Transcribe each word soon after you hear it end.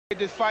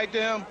this fight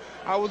to him,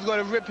 I was going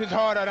to rip his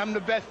heart out. I'm the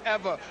best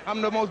ever.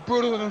 I'm the most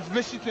brutal and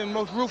vicious and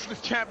most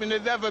ruthless champion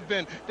there's ever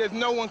been. There's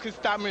no one can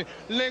stop me.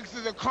 Lennox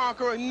is a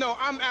conqueror. No,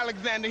 I'm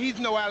Alexander. He's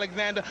no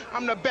Alexander.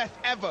 I'm the best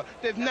ever.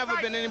 There's never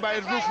been anybody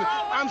as ruthless.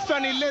 I'm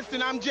Sonny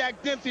Liston. I'm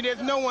Jack Dempsey.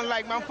 There's no one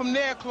like me. I'm from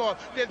their cloth.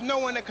 There's no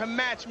one that can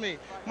match me.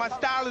 My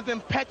style is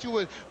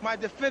impetuous. My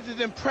defense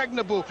is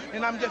impregnable.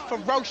 And I'm just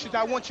ferocious.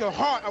 I want your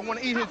heart. I want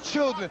to eat his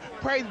children.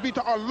 Praise be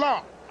to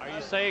Allah. Are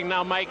you saying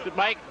now, Mike?